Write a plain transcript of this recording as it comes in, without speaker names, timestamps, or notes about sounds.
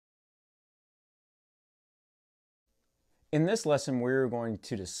In this lesson, we're going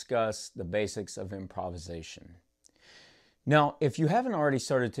to discuss the basics of improvisation. Now, if you haven't already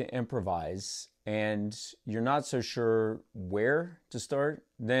started to improvise and you're not so sure where to start,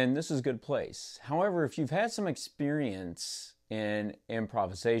 then this is a good place. However, if you've had some experience in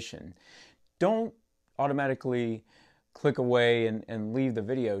improvisation, don't automatically click away and leave the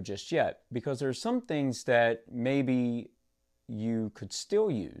video just yet, because there are some things that maybe you could still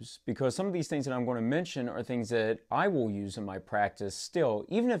use, because some of these things that I'm going to mention are things that I will use in my practice still,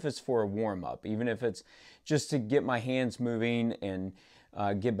 even if it's for a warm-up, even if it's just to get my hands moving and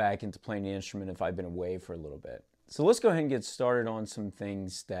get back into playing the instrument if I've been away for a little bit. So let's go ahead and get started on some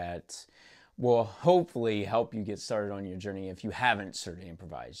things that will hopefully help you get started on your journey if you haven't started to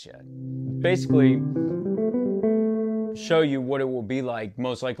improvise yet. Basically, show you what it will be like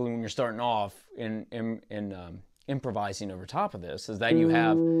most likely when you're starting off in improvising over top of this, is that you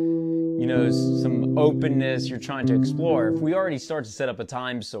have, some openness you're trying to explore. If we already start to set up a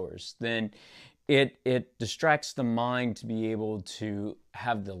time source, then it distracts the mind to be able to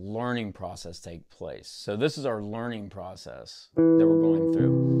have the learning process take place. So this is our learning process that we're going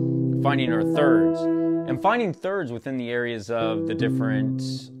through. Finding our thirds. And finding thirds within the areas of the different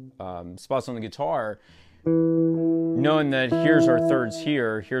spots on the guitar, knowing that here's our thirds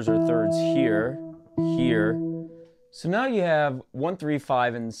here, here's our thirds here, here. So now you have 1, 3,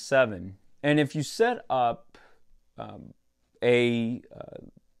 5, and 7. And if you set up a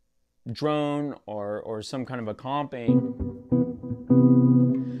drone or some kind of a comping,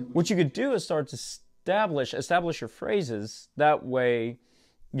 what you could do is start to establish your phrases. That way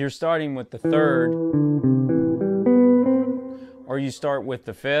you're starting with the third, or you start with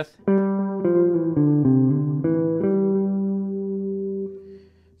the fifth,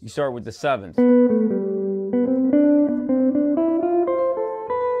 you start with the seventh.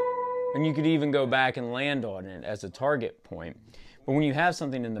 And you could even go back and land on it as a target point. But when you have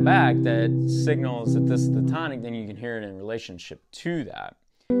something in the back that signals that this is the tonic, then you can hear it in relationship to that.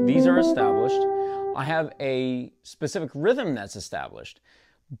 These are established. I have a specific rhythm that's established,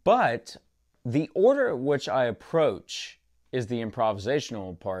 but the order at which I approach is the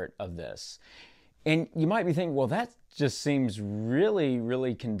improvisational part of this. And you might be thinking, well, that just seems really,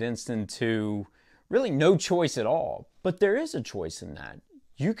 really condensed into really no choice at all. But there is a choice in that.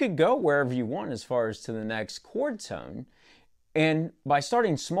 You could go wherever you want as far as to the next chord tone. And by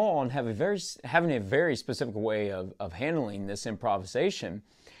starting small and having a very specific way of handling this improvisation,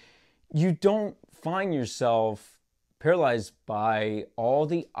 you don't find yourself paralyzed by all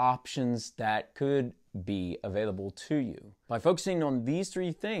the options that could be available to you. By focusing on these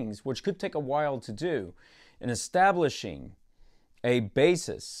three things, which could take a while to do, and establishing a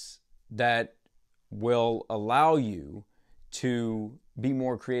basis that will allow you to be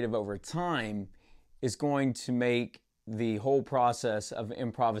more creative over time, is going to make the whole process of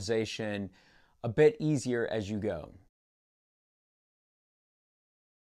improvisation a bit easier as you go.